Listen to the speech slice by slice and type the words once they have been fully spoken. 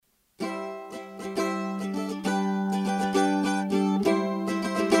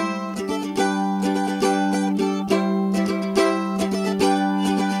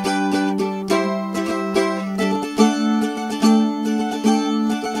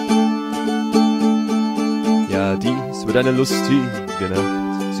dies wird eine lustige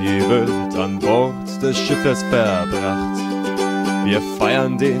Nacht. Sie wird an Bord des Schiffes verbracht. Wir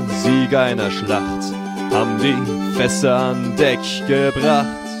feiern den Sieg einer Schlacht, haben die Fässer an Deck gebracht.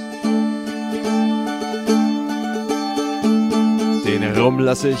 Den Rum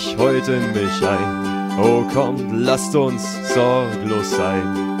lass ich heute in mich ein. Oh kommt, lasst uns sorglos sein.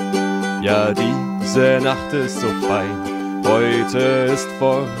 Ja, diese Nacht ist so fein. Heute ist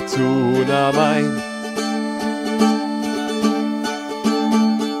Fortuna mein.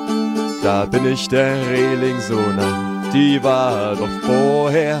 Da bin ich der Reling so nah. Die war doch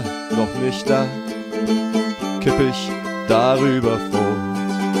vorher noch nicht da. Kipp ich darüber fort.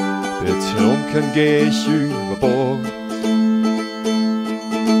 Betrunken geh ich über Bord.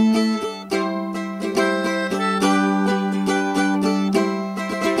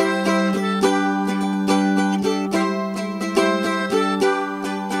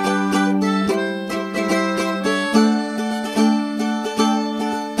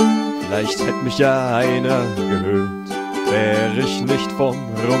 Vielleicht hätt mich ja einer gehört, wär ich nicht vom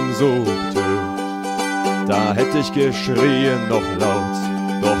Rum so betört. Da hätt ich geschrien noch laut,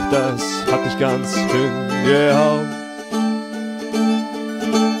 doch das hat nicht ganz hingehauen.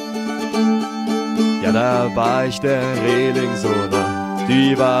 Ja, da war ich der Reling so nah,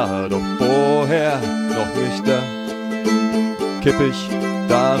 die war doch vorher noch nicht da. Kipp ich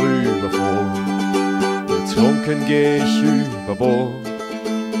darüber vor, betrunken geh ich über Bord.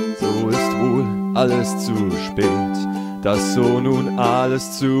 So ist wohl alles zu spät, dass so nun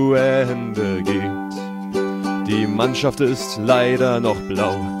alles zu Ende geht. Die Mannschaft ist leider noch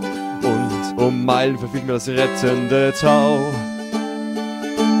blau und um Meilen verfehlt mir das rettende Tau.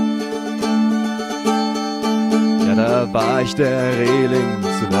 Ja, da war ich der Reling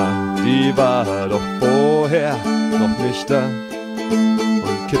zu nah, die war doch vorher noch nicht da.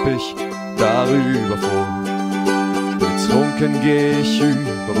 Und kipp ich darüber vor, betrunken geh ich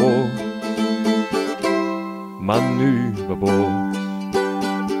über Bord. Mann über Bord,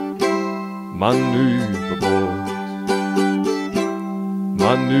 Mann über Bord,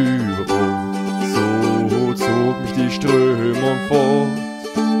 Mann über Bord. So zog mich die Strömung fort.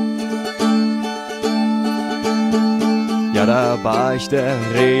 Ja, da war ich der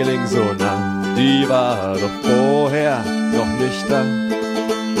Reling so nah, die war doch vorher noch nicht da.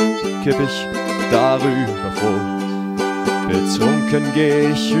 Kipp ich darüber fort, betrunken geh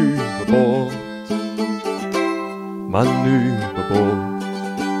ich über Bord. Mann über Bord,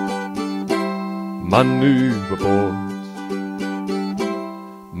 Mann über Bord,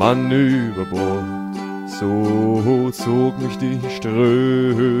 Mann über Bord. So zog mich die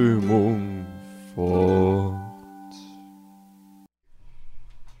Strömung fort.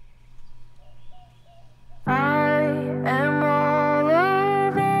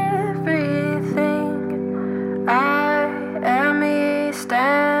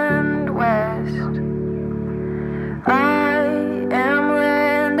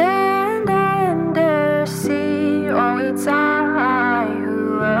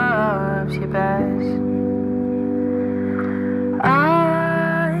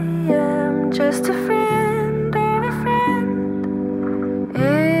 Just a friend of a friend.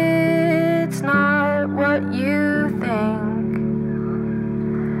 It's not what you think.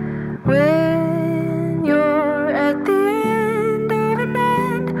 When you're at the end of an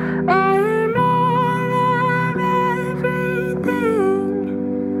end, I am all of everything.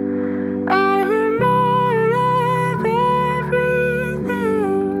 I am all of everything.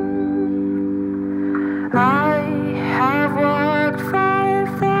 I have walked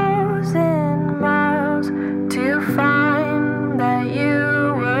 5,000 miles to find that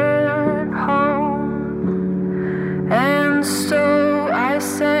you weren't home, and so I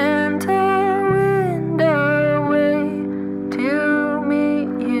sent a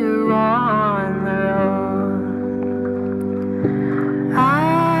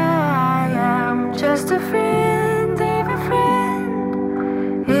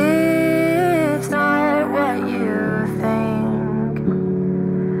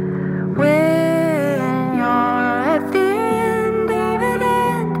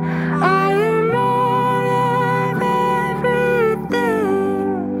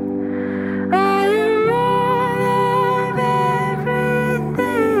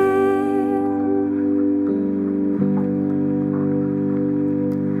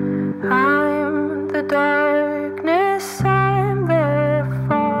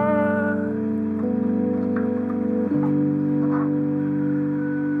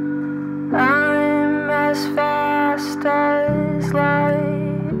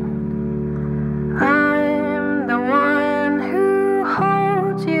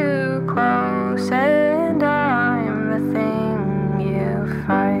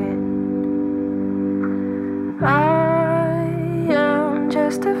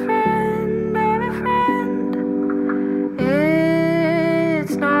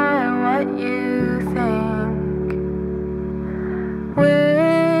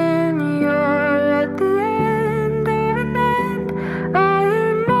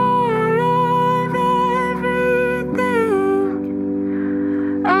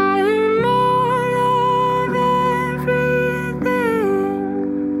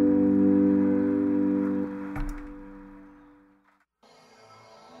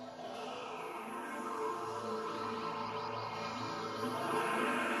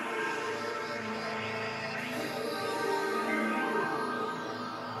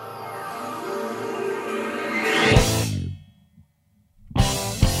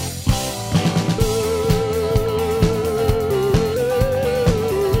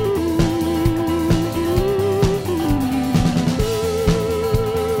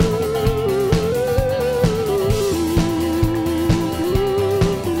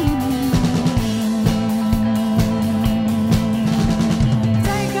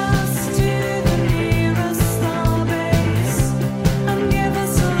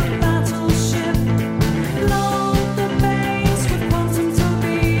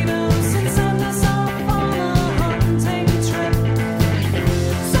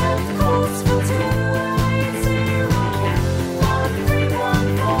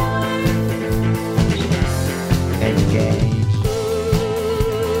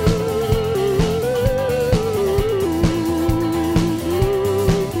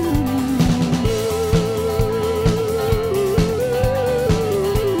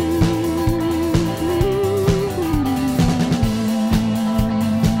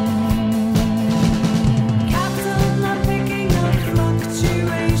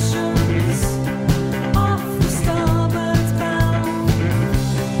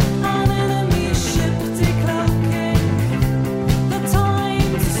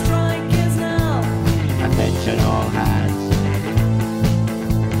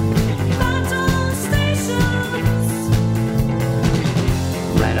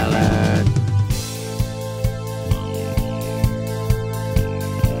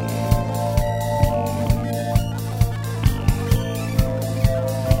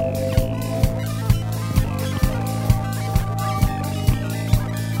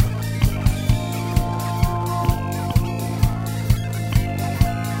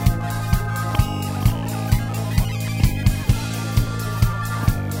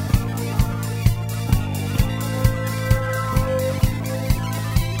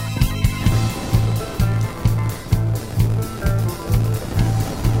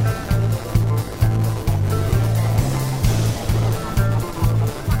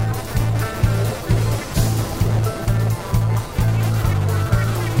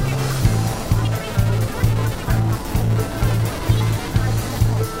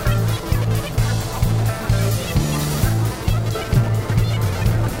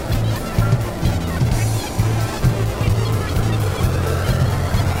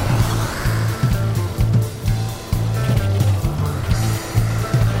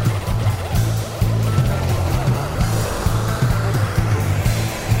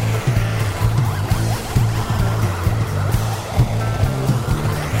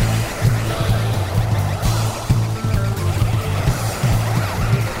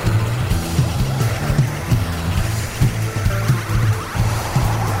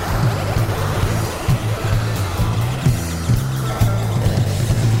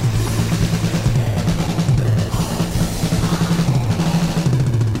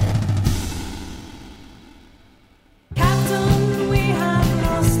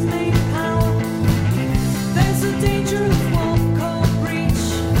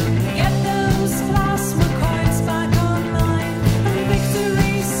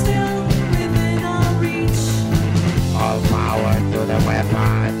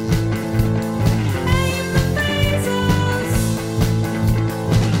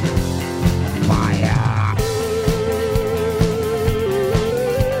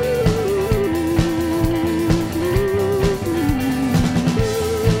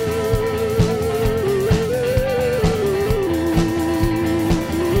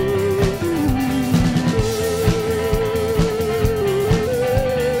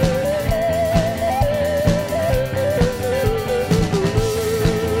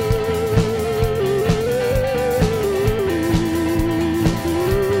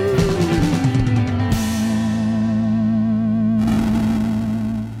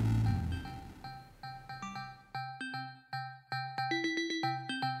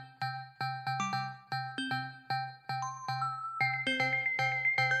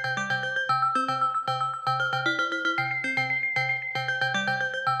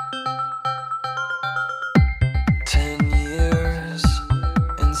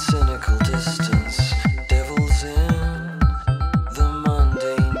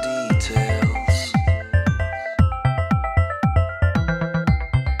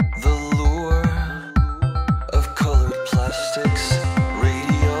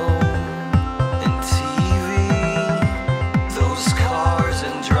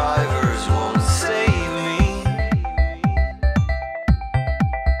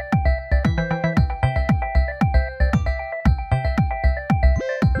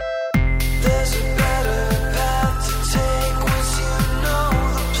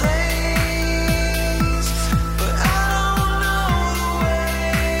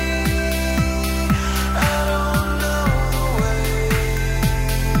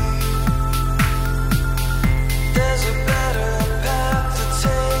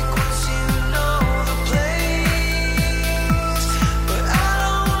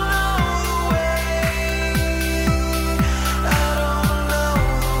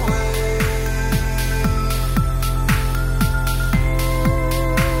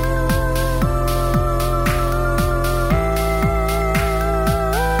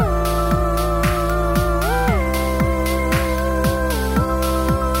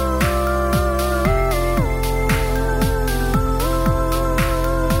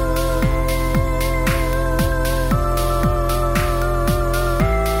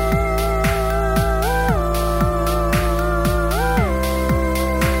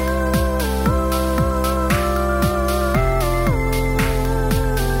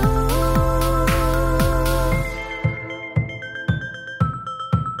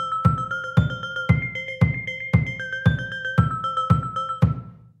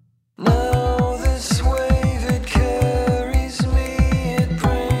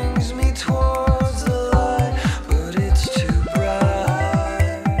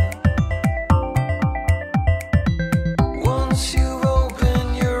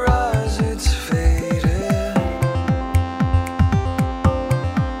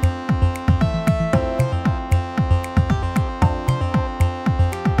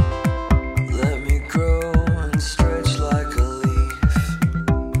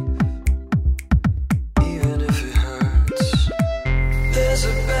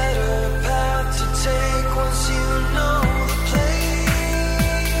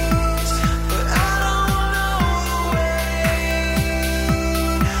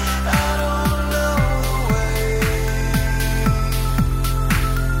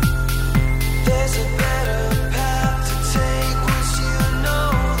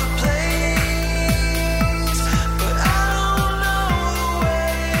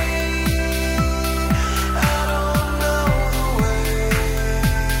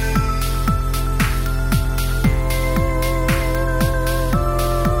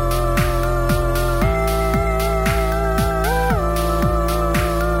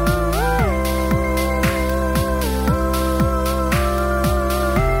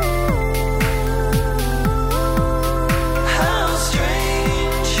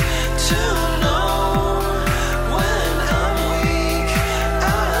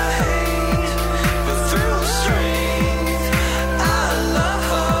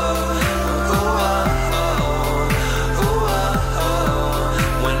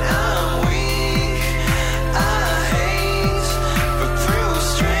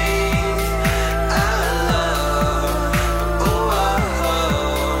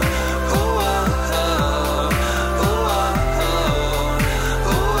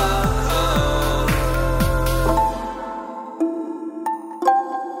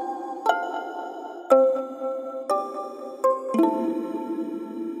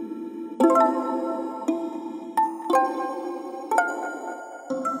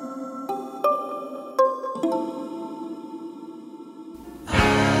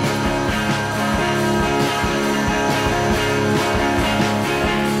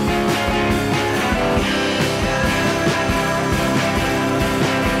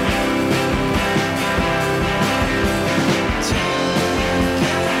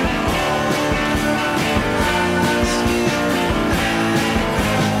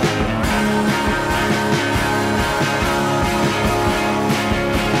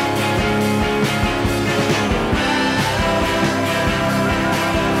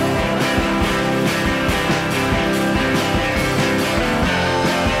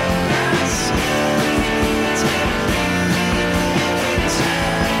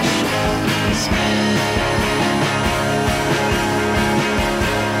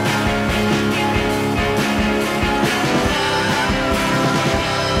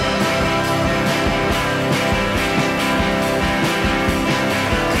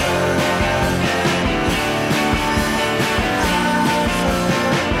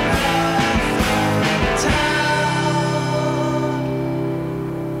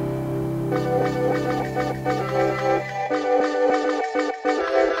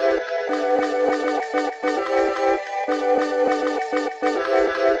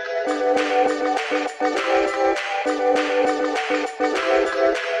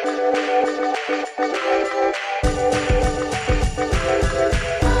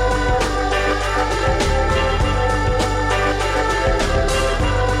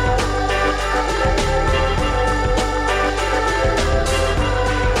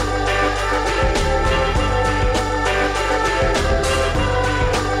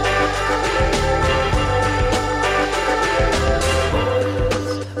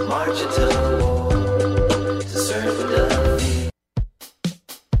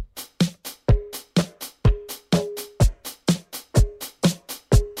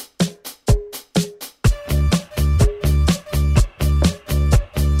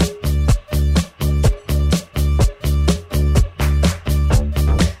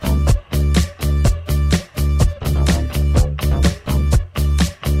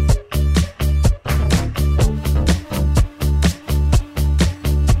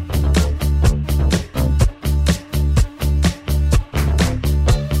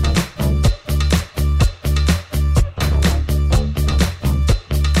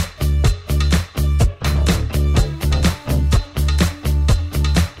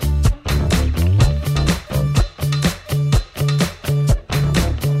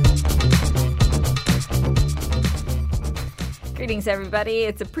Greetings, everybody.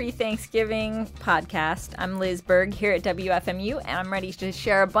 It's a pre-Thanksgiving podcast. I'm Liz Berg here at WFMU, and I'm ready to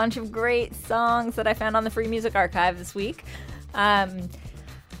share a bunch of great songs that I found on the Free Music Archive this week.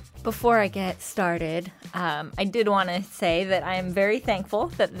 Before I get started, I did want to say that I am very thankful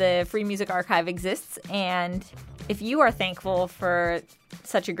that the Free Music Archive exists, and if you are thankful for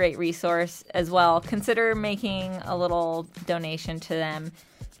such a great resource as well, consider making a little donation to them.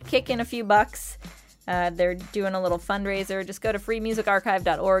 Kick in a few bucks. They're doing a little fundraiser. Just go to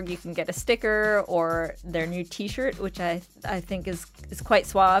freemusicarchive.org. You can get a sticker or their new t-shirt, which I think is quite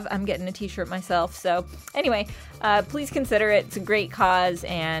suave. I'm getting a t-shirt myself. So anyway, please consider it. It's a great cause.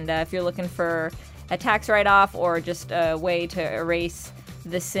 And if you're looking for a tax write-off or just a way to erase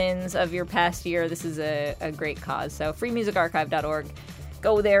the sins of your past year, this is a great cause. So freemusicarchive.org.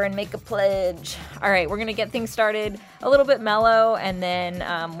 Go there and make a pledge. All right, we're going to get things started a little bit mellow, and then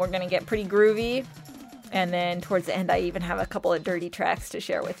we're going to get pretty groovy. And then towards the end, I even have a couple of dirty tracks to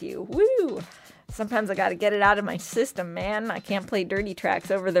share with you. Woo! Sometimes I got to get it out of my system, man. I can't play dirty tracks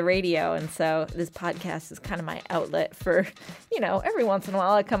over the radio. And so this podcast is kind of my outlet for, every once in a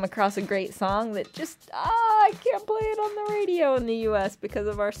while I come across a great song that just, I can't play it on the radio in the U.S. because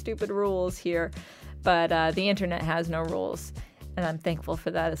of our stupid rules here. But the internet has no rules, and I'm thankful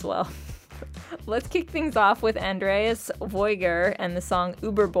for that as well. Let's kick things off with Andreas Voiger and the song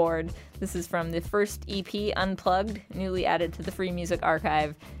Uberboard. This is from the first EP, Unplugged, newly added to the Free Music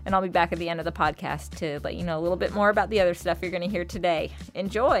Archive. And I'll be back at the end of the podcast to let you know a little bit more about the other stuff you're going to hear today.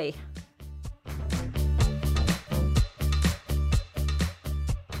 Enjoy!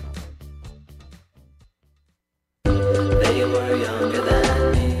 They were younger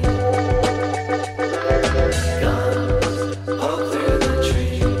than me.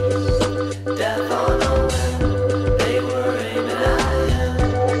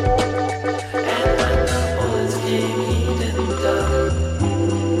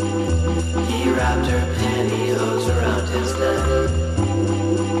 He wrapped her pantyhose around his neck.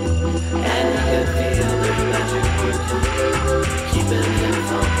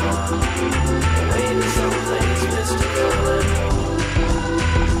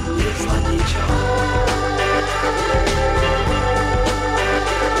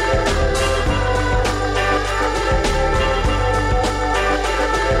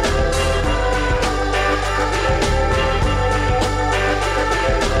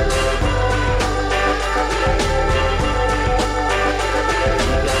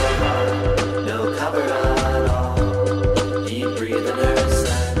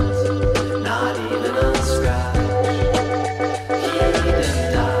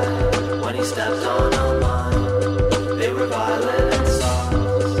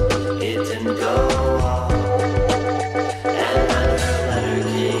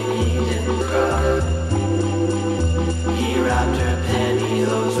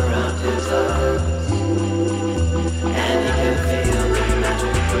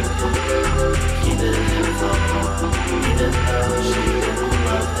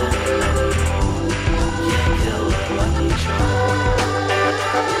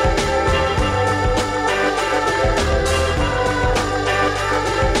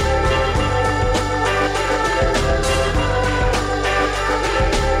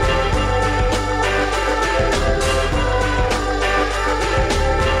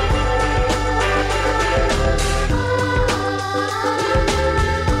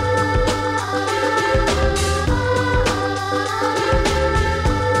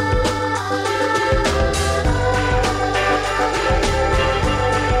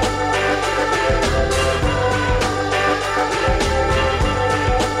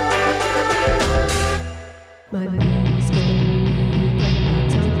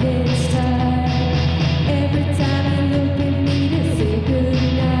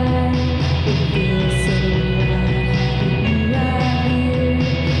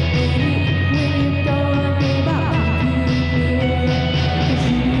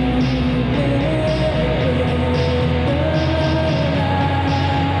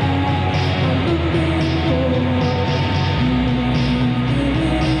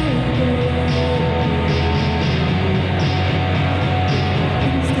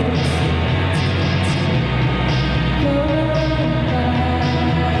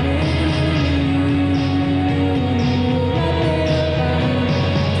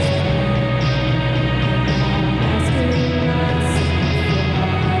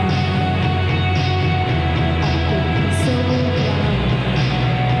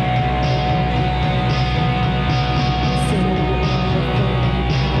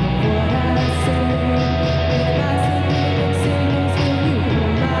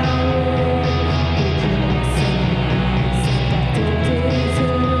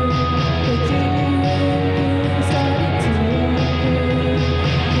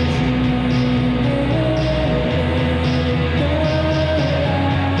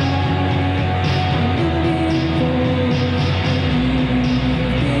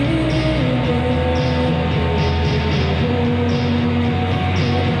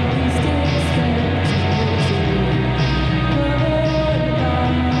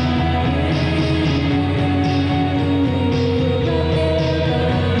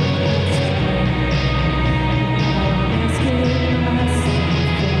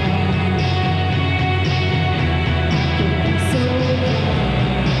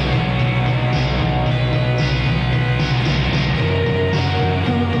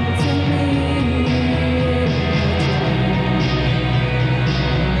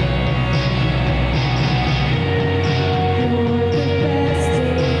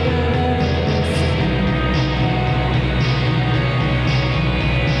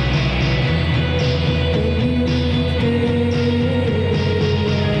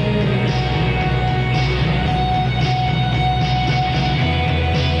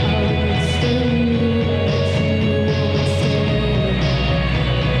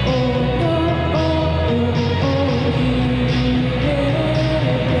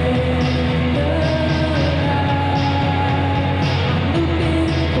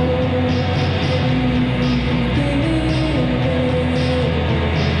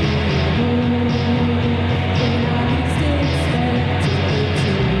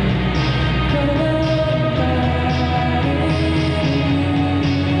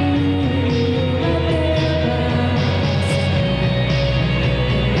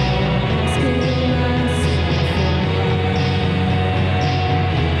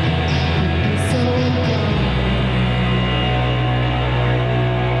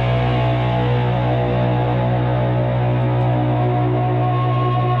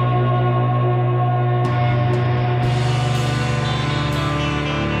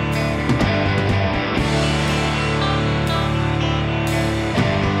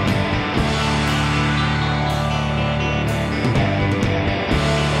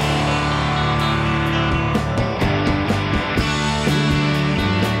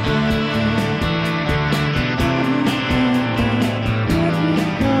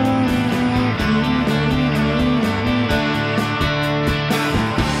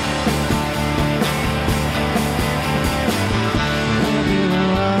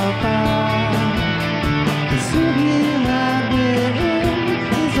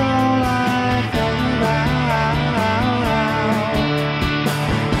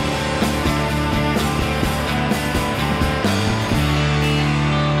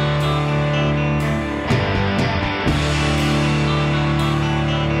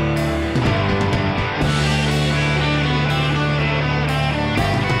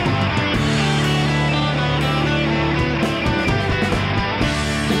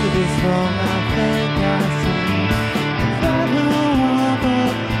 song I think I see. That other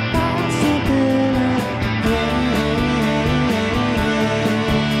possibility.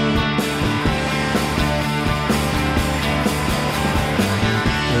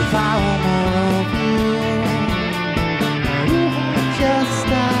 If I were more of you, you would just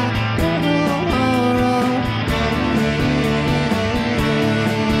stop.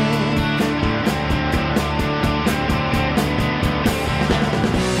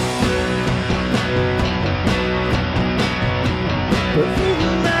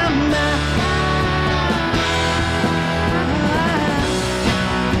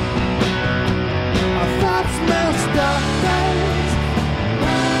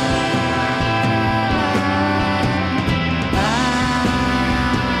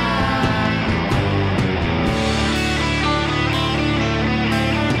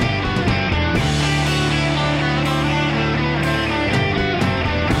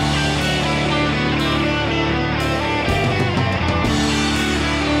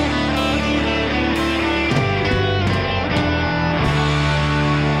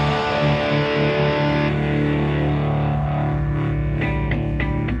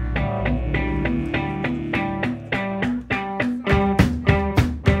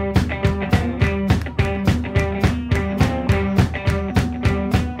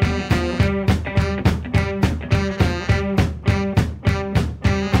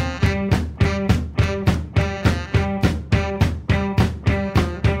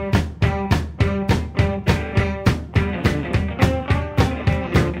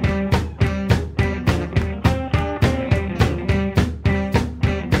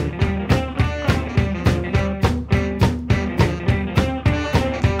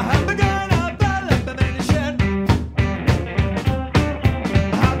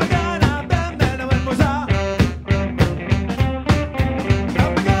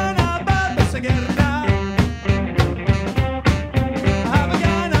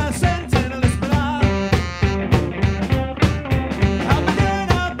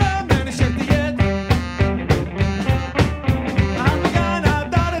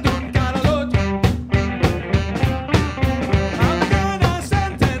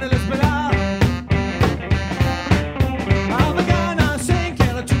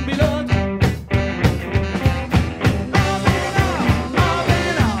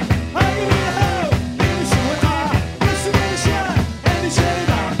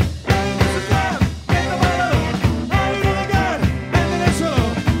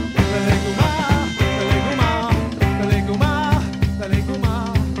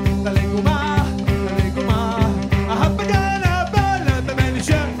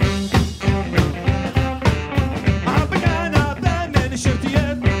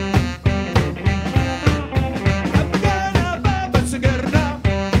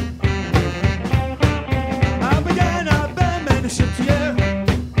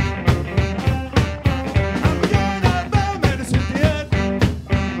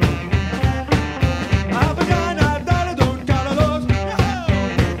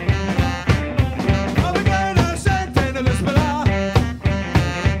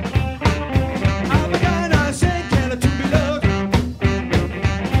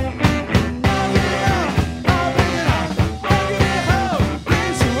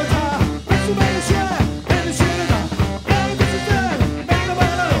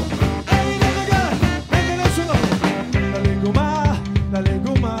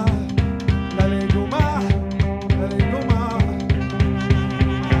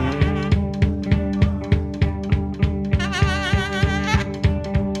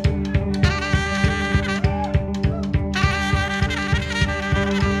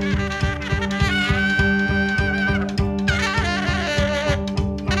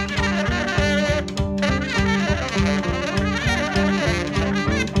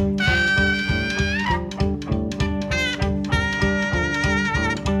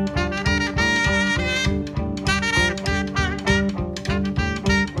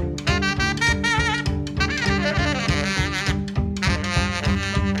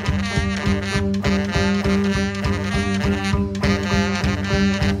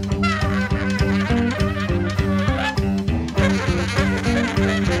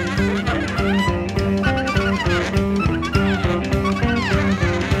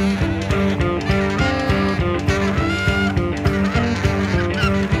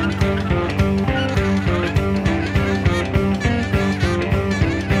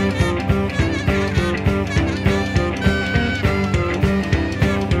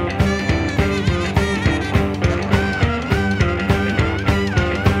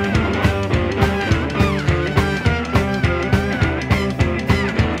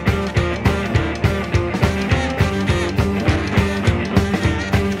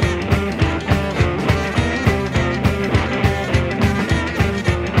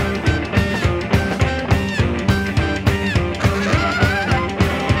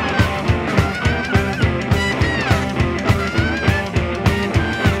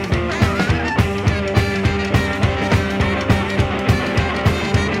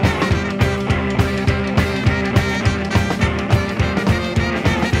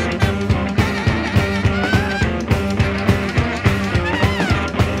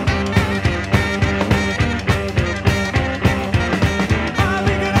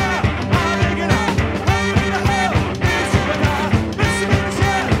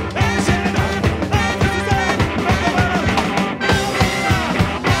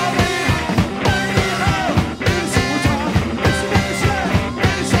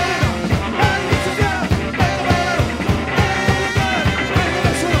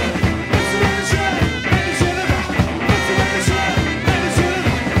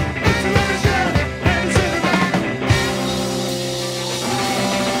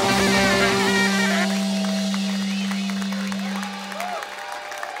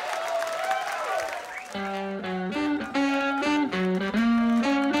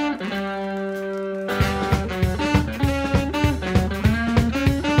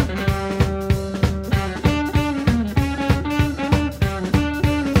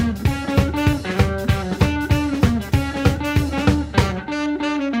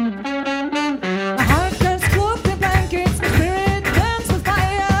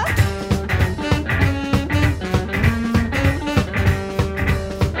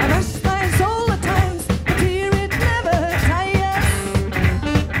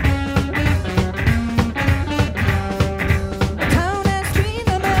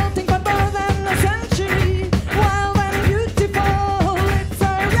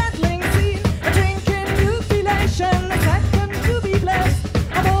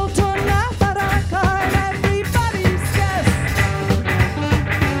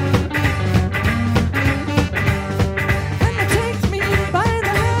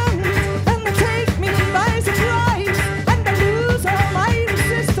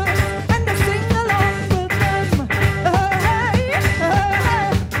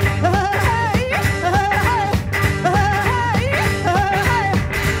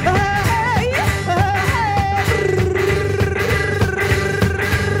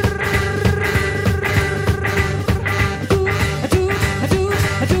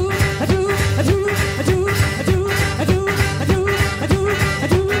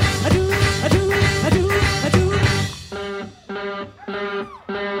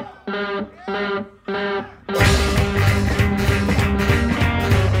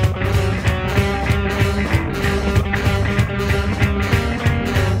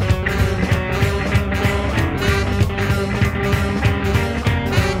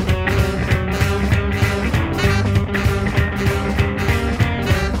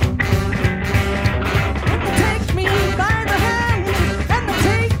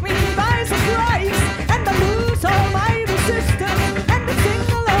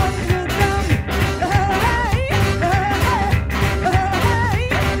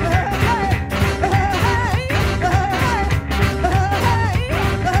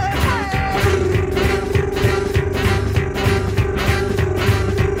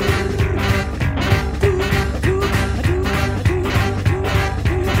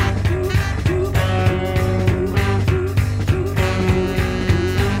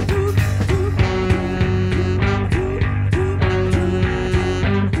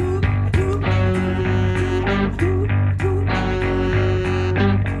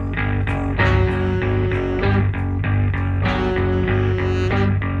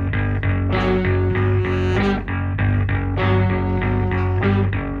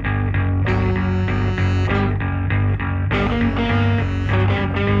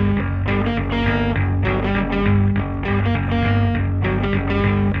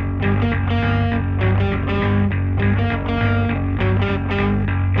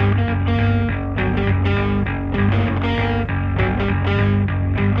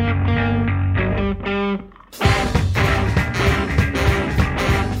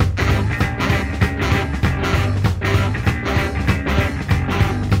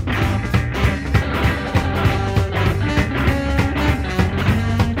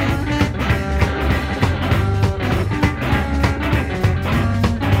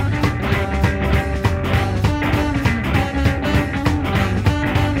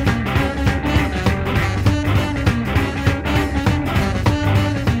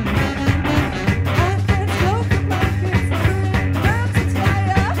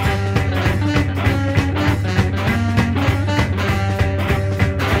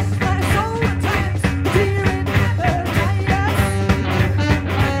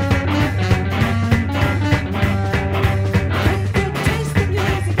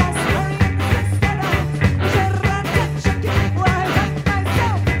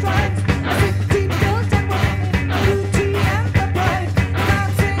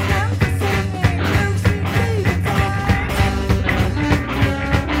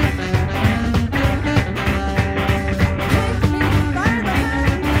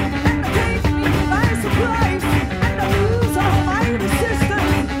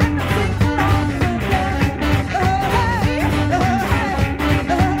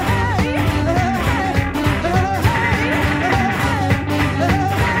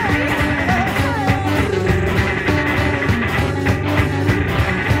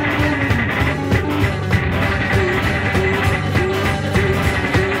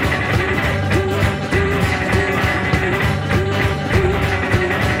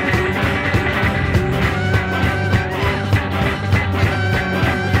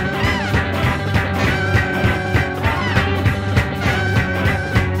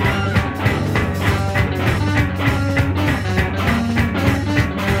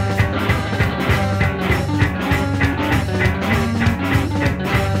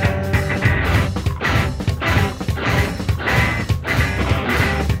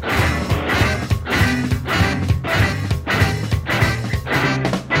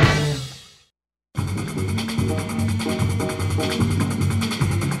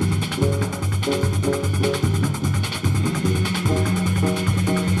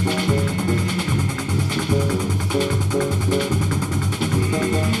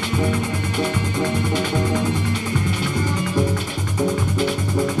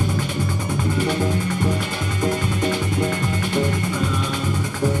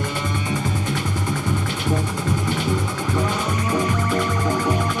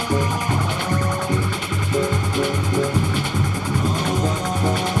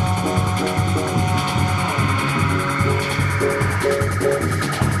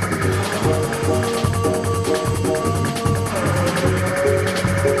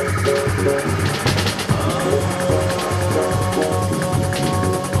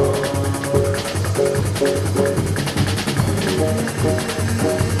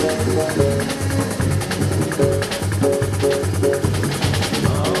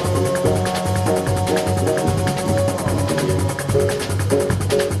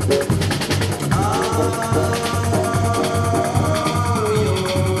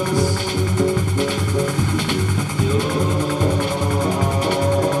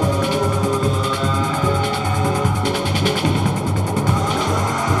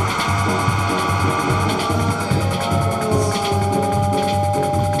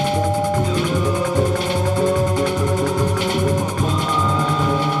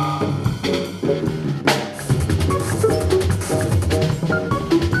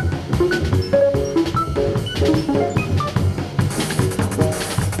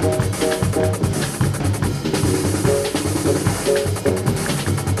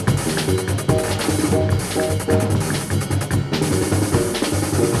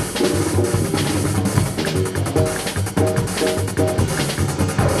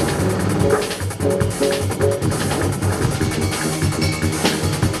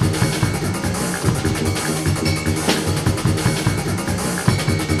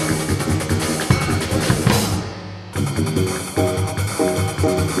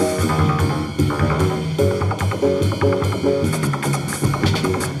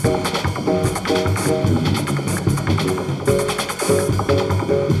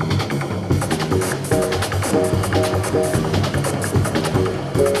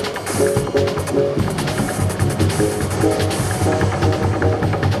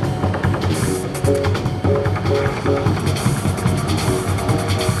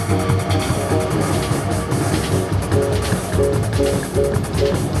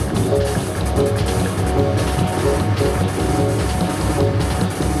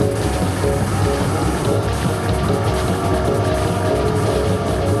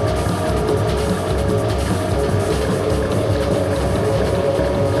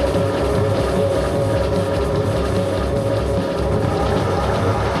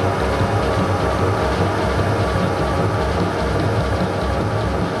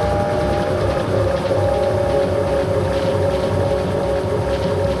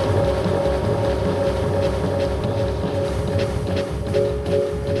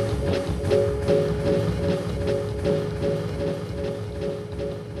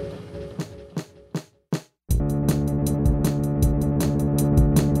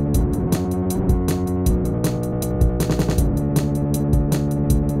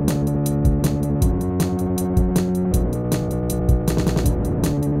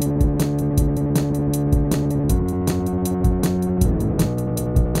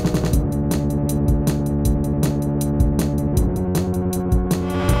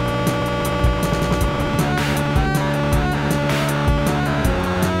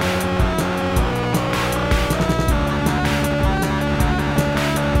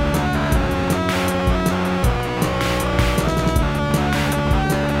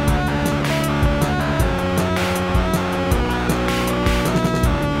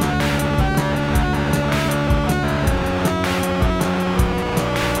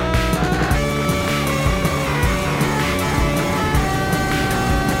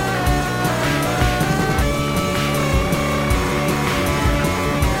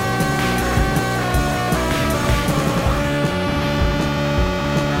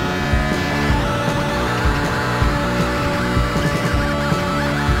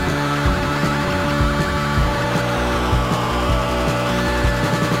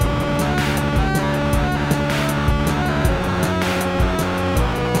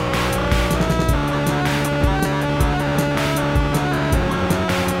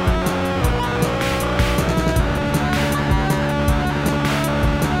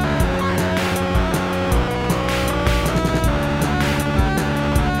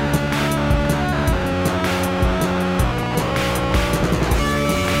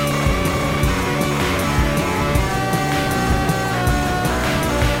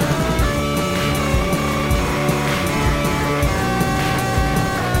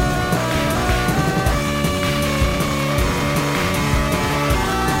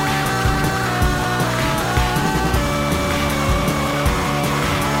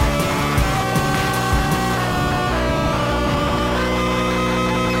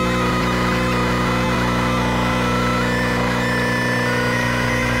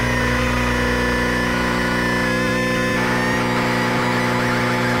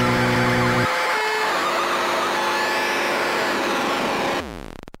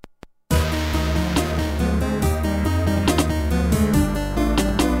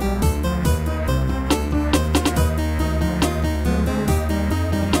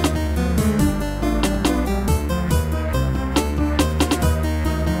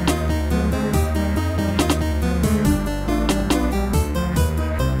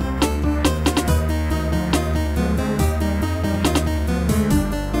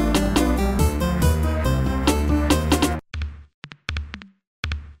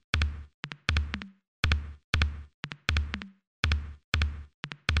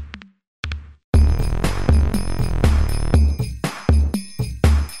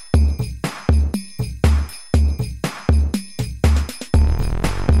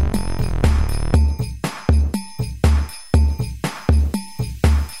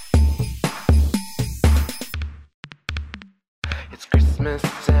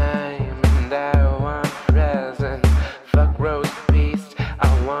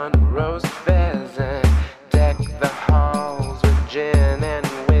 roast pheasant, deck the halls with gin and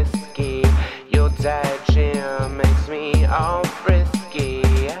whiskey. Your Diet Jim makes me all frisky.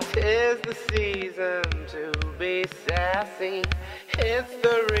 'Tis the season to be sassy. It's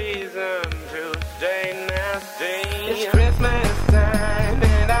the reason to stay nasty. It's Christmas time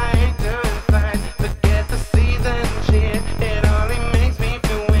and I ain't doing fine. Forget the season cheer, it only makes me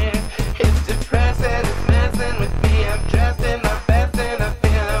feel weird. It's depressing, it's messing with me. I'm dressed in my best and I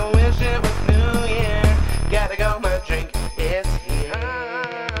feel I wish it was New Year. Gotta go, my drink is here.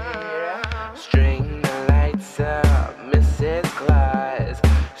 String the lights up, Mrs. Claus.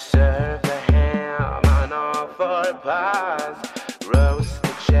 Serve the ham on all four paws. Roast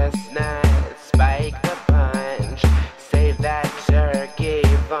the chestnut, spike the punch. Save that turkey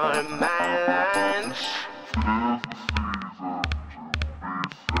for my lunch.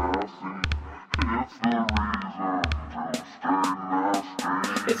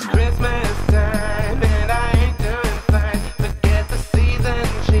 It's Christmas time and I ain't doing fine. Forget the season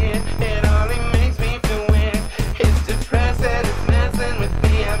cheer, it only makes me feel weird. It's depressing, it's messing with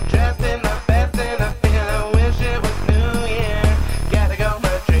me. I'm dressed in my best and I feel I wish it was New Year. Gotta go,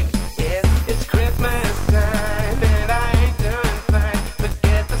 my drink is. It's Christmas time and I ain't doing fine.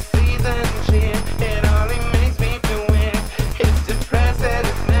 Forget the season cheer, it only makes me feel weird. It's depressing,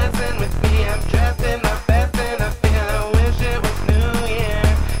 it's messing with me. I'm dressed in my best and I feel I wish it was New Year.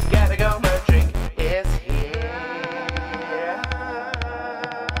 Gotta go, my drink is here.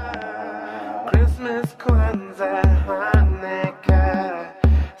 Christmas, Kwanzaa, Hanukkah,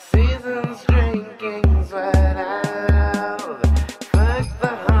 seasons drinking's what I love. Fuck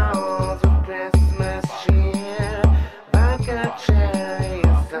the halls with Christmas cheer. Vodka cherry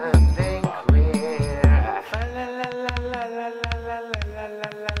is something queer. La la la la la la la la la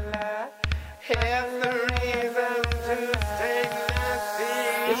la la. Here's the reason to stay nasty.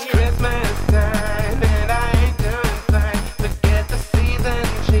 It's Christmas time and I ain't doing fine. Forget the season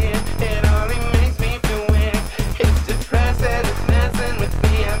cheer, it only makes me feel weird. It's depressing, it's messing with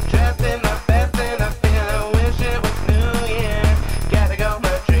me. I'm dressed in my best and I feel I wish it was New Year. Gotta go,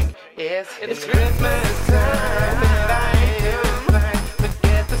 my drink is. It's Christmas time and I ain't doing fine.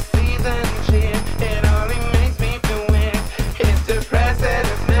 Forget the season cheer, it only makes me feel weird. It's depressing,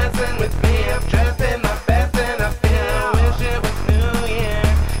 it's messing with me. I'm dressed in my best and I feel I wish it was New Year.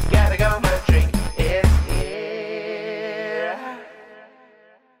 Gotta go, my drink is here.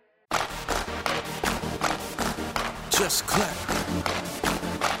 Just clap.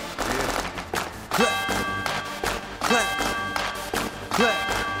 Clap. Clap. Clap.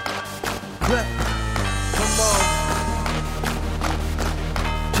 Clap. Come on.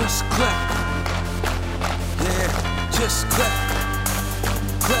 Just clap. Yeah, just clap.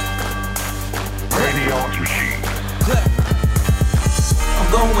 Clap. Clap. I'm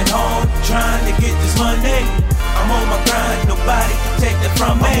going hard, trying to get this money. I'm on my grind, nobody can take that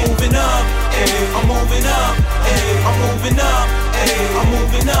from me. I'm moving up, ayy. I'm moving up, ayy. I'm moving up, ayy. I'm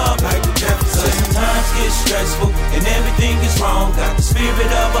moving up. Like the Jefferson. Sometimes get stressful and everything is wrong. Got the spirit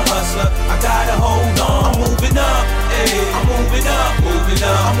of a hustler, I gotta hold on. I'm moving up, ayy. I'm moving up, moving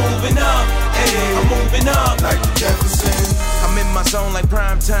up. I'm moving up, ayy. I'm moving up. Like the Jefferson. I'm in my zone like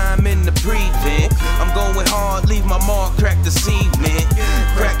prime time in the prevent. I'm going hard, leave my mark, crack the cement.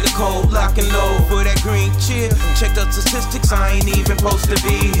 Crack the code, lock and load for that green chill. Check the statistics, I ain't even supposed to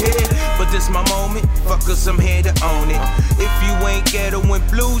be here. But this my moment, fuckers, I'm here to own it. If you ain't ghetto and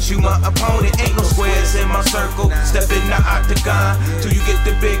blues, you my opponent. Ain't no squares in my circle, step in the octagon. Till you get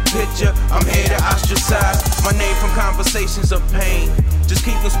the big picture, I'm here to ostracize. My name from conversations of pain. Just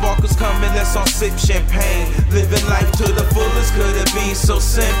keep the sparkles coming, let's all sip champagne. Living life to the fullest, could it be so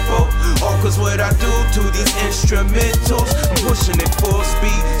simple? All cause what I do to these instrumentals, I'm pushing it full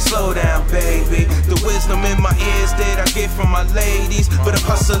speed, slow down baby. The wisdom in my ears that I get from my ladies. But if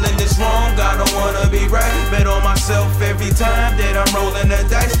hustling is wrong, I don't wanna be right. Bet on myself every time that I'm rolling the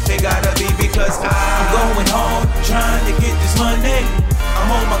dice. It gotta be because I'm going hard, trying to get this money.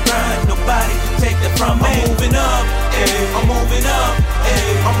 I'm on my grind, nobody can take that from me. I'm moving up, ayy. I'm moving up,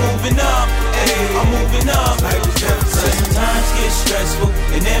 ayy. I'm moving up, ayy. I'm moving up. Like the Jefferson. Sometimes get stressful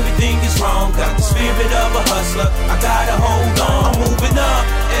and everything is wrong. Got the spirit of a hustler, I gotta hold on. I'm moving up,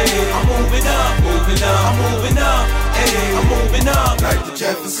 ayy. I'm moving up, moving up. I'm moving up, ayy. I'm moving up. Like the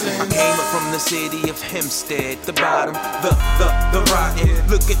Jefferson. I came up from the city of Hempstead, the bottom, the rotten.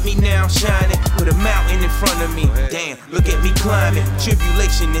 Look at me now shining, with a mountain in front of me. Damn, look at me climbing,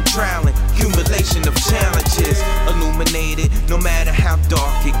 tribulation and trialing, accumulation of challenges. Illuminated, no matter how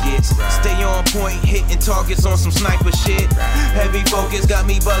dark it gets. Stay on point, hitting targets on some sniper shit. Heavy focus got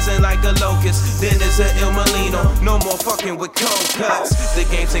me buzzing like a locust. Then there's a Il Molino, no more fucking with cold cuts. The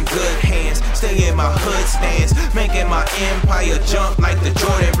game's in good hands, stay in my hood stance, making my empire jump like the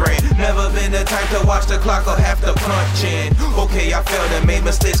Jordan brand. Never been the type to watch the clock or have to punch in. Okay, I failed and made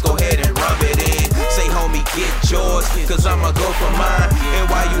mistakes, go ahead and rub it in. Say homie, get yours, cause I'ma go for mine. And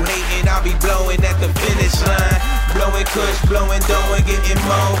while you hating, I'll be blowing at the finish line. Blowing kush, blowing dough and getting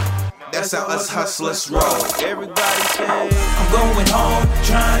more. That's how us hustlers roll. Everybody say, I'm going home,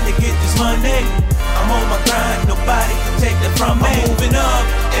 trying to get this money. I'm on my grind, nobody can take that from me. I'm moving up,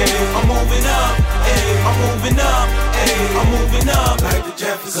 ayy, I'm moving up, ayy, I'm moving up, ayy, I'm moving up. Like the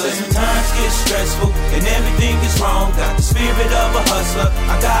Jefferson. Cause when times get stressful and everything is wrong, got the spirit of a hustler,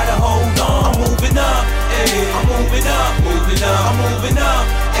 I gotta hold on. I'm moving up, ayy, I'm moving up, moving up, I'm moving up,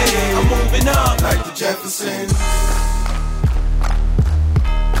 ayy, I'm moving up. Like the Jeffersons.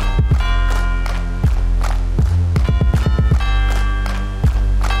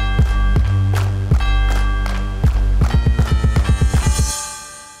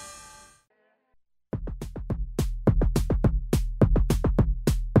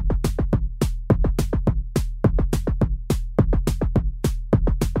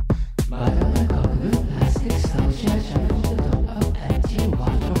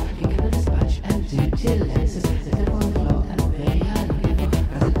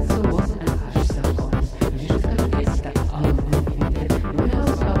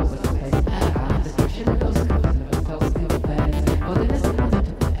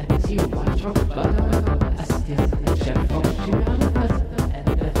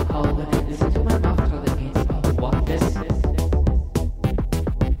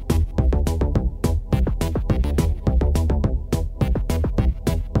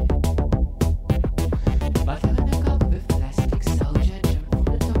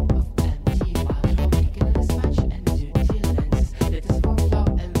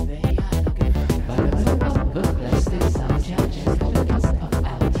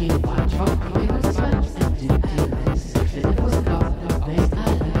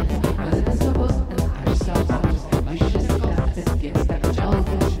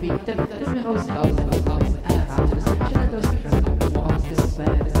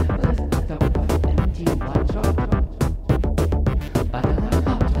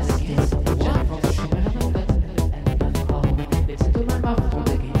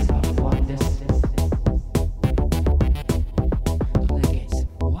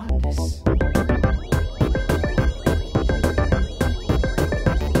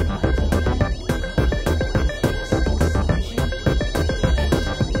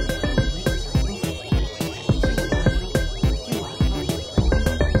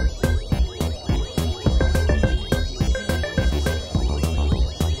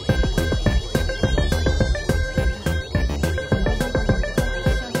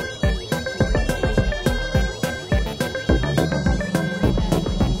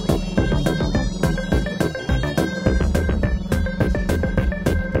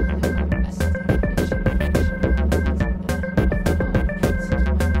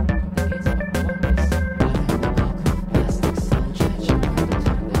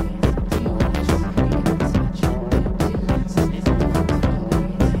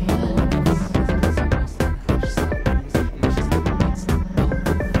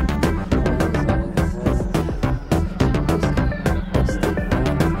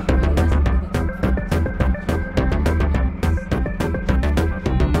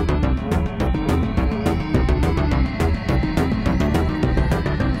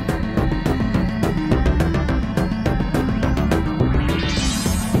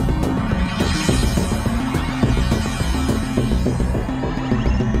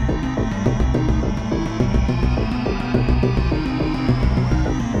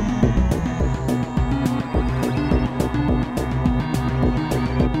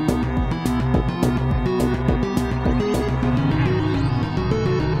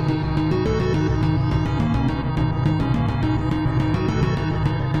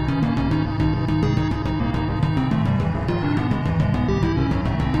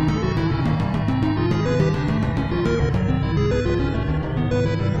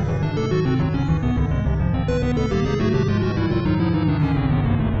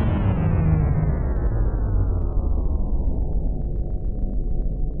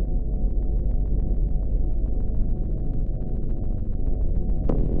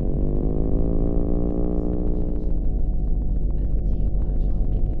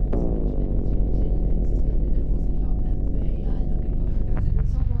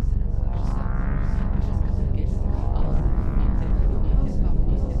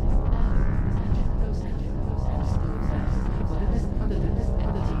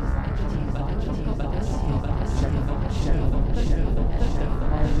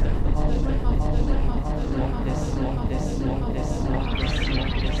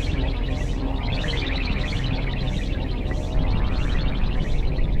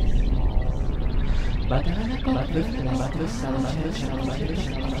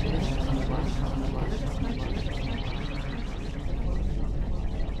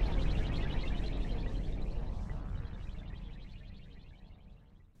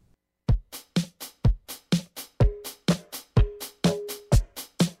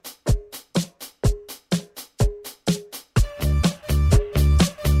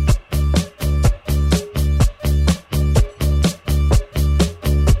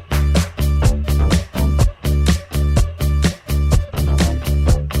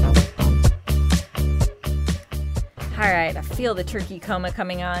 Feel the turkey coma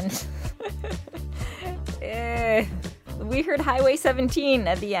coming on. We heard Highway 17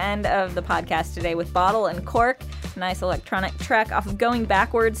 at the end of the podcast today with Bottle and Cork, a nice electronic track off of Going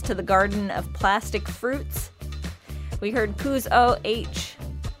Backwards to the Garden of Plastic Fruits. We heard Kuzo H.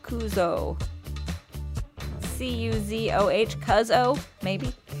 Kuzo. C-U-Z-O-H. Kuzo,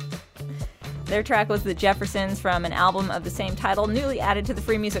 maybe? Their track was The Jeffersons from an album of the same title, newly added to the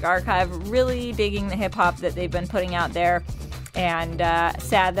Free Music Archive. Really digging the hip-hop that they've been putting out there. And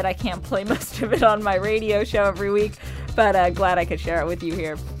sad that I can't play most of it on my radio show every week, but glad I could share it with you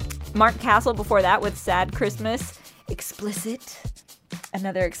here. Mark Castle before that with Sad Christmas. Explicit.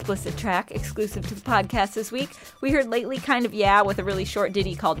 Another explicit track exclusive to the podcast this week. We heard Lately Kind of Yeah with a really short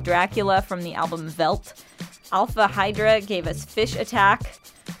ditty called Dracula from the album Velt. Alpha Hydra gave us Fish Attack,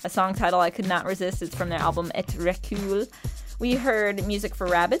 a song title I could not resist. It's from their album Et Recul. We heard Music for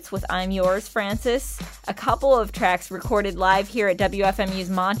Rabbits with I'm Yours, Francis. A couple of tracks recorded live here at WFMU's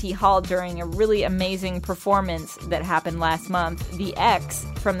Monty Hall during a really amazing performance that happened last month. The X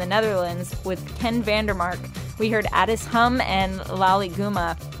from the Netherlands with Ken Vandermark. We heard Addis Hum and Lali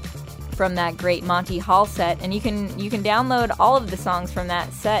Guma from that great Monty Hall set. And you can download all of the songs from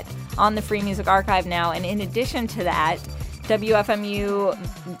that set on the Free Music Archive now. And in addition to that, WFMU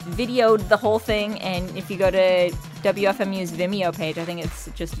videoed the whole thing, and if you go to WFMU's Vimeo page, I think it's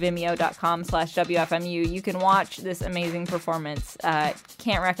just vimeo.com/WFMU, you can watch this amazing performance.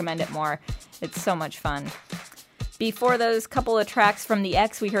 Can't recommend it more. It's so much fun. Before those couple of tracks from the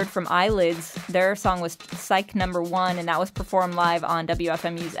X, we heard from Eyelids. Their song was Psych Number 1, and that was performed live on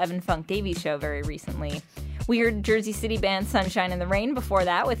WFMU's Evan Funk Davies show very recently. We heard Jersey City band Sunshine in the Rain before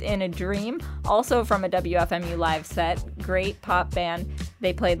that with In a Dream, also from a WFMU live set. Great pop band.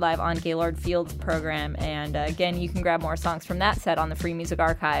 They played live on Gaylord Field's program, and again, you can grab more songs from that set on the Free Music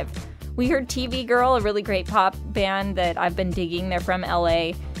Archive. We heard TV Girl, a really great pop band that I've been digging. They're from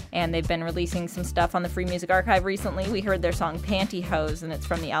LA, and they've been releasing some stuff on the Free Music Archive recently. We heard their song Pantyhose, and it's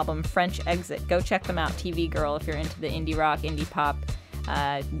from the album French Exit. Go check them out, TV Girl, if you're into the indie rock, indie pop,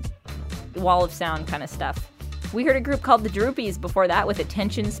 wall of sound kind of stuff. We heard a group called The Droopies before that with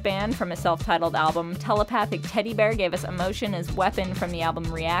Attention Span from a self-titled album. Telepathic Teddy Bear gave us Emotion as Weapon from the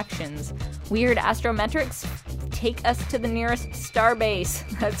album Reactions. We heard Astrometrics, Take Us to the Nearest Starbase.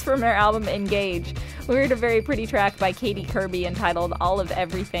 That's from their album Engage. We heard a very pretty track by Katie Kirby entitled All of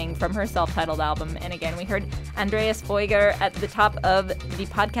Everything from her self-titled album. And again, we heard Andreas Voiger at the top of the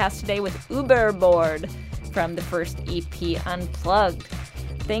podcast today with Uberboard from the first EP Unplugged.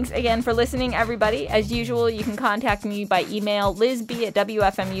 Thanks again for listening, everybody. As usual, you can contact me by email,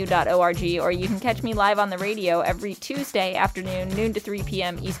 lizb@wfmu.org, or you can catch me live on the radio every Tuesday afternoon, noon to 3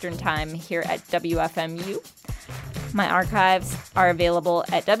 p.m. Eastern Time here at WFMU. My archives are available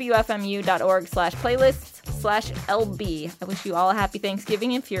at wfmu.org/playlists/LB. I wish you all a happy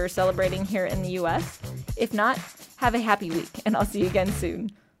Thanksgiving if you're celebrating here in the U.S. If not, have a happy week, and I'll see you again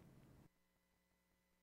soon.